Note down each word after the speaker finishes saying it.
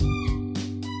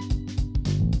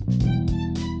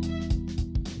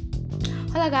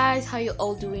Hello guys, how you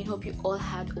all doing? Hope you all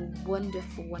had a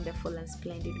wonderful and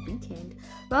splendid weekend.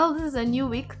 Well, this is a new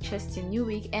week, just a new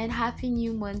week, and happy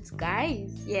new month,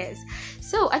 guys. Yes.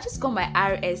 So I just got my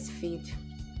RSS feed,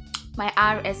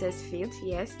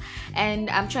 yes, and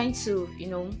I'm trying to,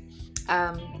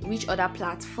 reach other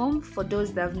platform. For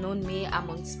those that have known me, I'm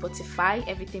on Spotify,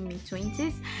 everything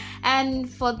mid-20s, and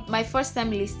for my first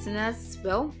time listeners,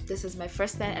 well, this is my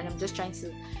first time and I'm just trying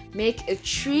to make a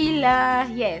thriller.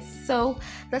 Yes, so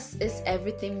this is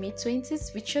everything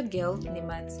mid-20s with your girl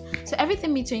Nimat. So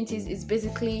everything mid-20s is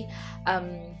basically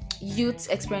youth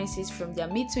experiences from their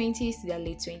mid-20s to their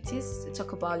late 20s. To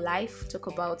talk about life, talk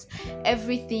about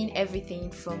everything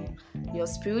from your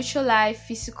spiritual life,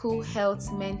 physical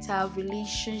health, mental,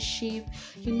 relationship,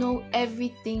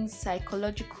 everything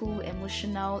psychological,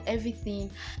 emotional,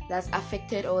 everything that's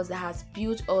affected us, that has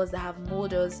built us, that have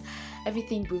molded us,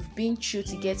 everything we've been through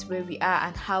to get where we are,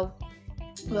 and how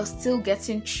we're still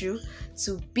getting through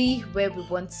to be where we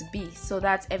want to be. So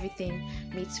that's everything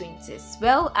mid-20s.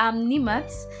 Well, I'm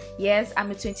Nimat. Yes,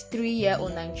 I'm a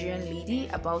 23-year-old Nigerian lady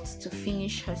about to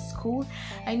finish her school.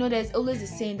 I know there's always a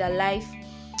saying that life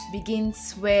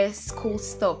begins where school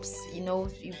stops,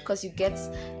 because you get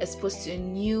exposed to a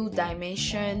new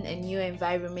dimension, a new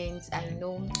environment, and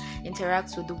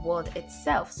interact with the world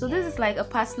itself. So this is like a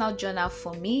personal journal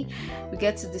for me. We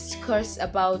get to discuss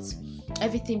about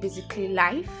everything, basically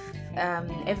life,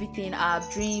 everything, our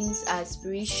dreams, our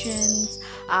aspirations,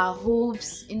 our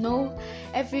hopes,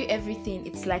 everything.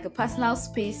 It's like a personal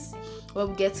space where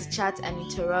we get to chat and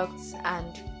interact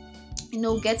and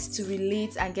get to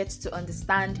relate and get to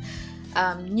understand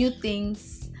new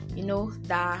things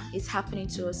that is happening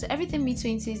to us. So everything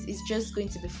mid-20s is just going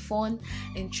to be fun,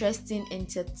 interesting,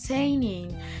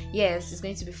 entertaining. Yes, it's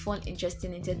going to be fun,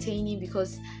 interesting, entertaining,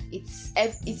 because it's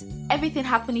everything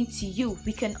happening to you.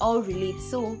 We can all relate.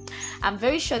 So I'm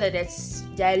very sure that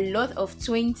there are a lot of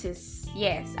 20s,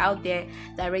 yes, out there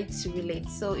that are ready to relate.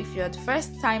 So if you're the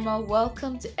first timer,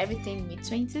 welcome to everything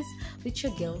mid-20s with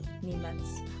your girl Nimat.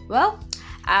 Well,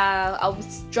 I'll be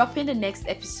dropping the next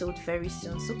episode very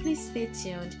soon, so please stay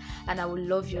tuned and I will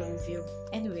love your review.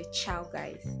 Anyway, ciao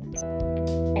guys.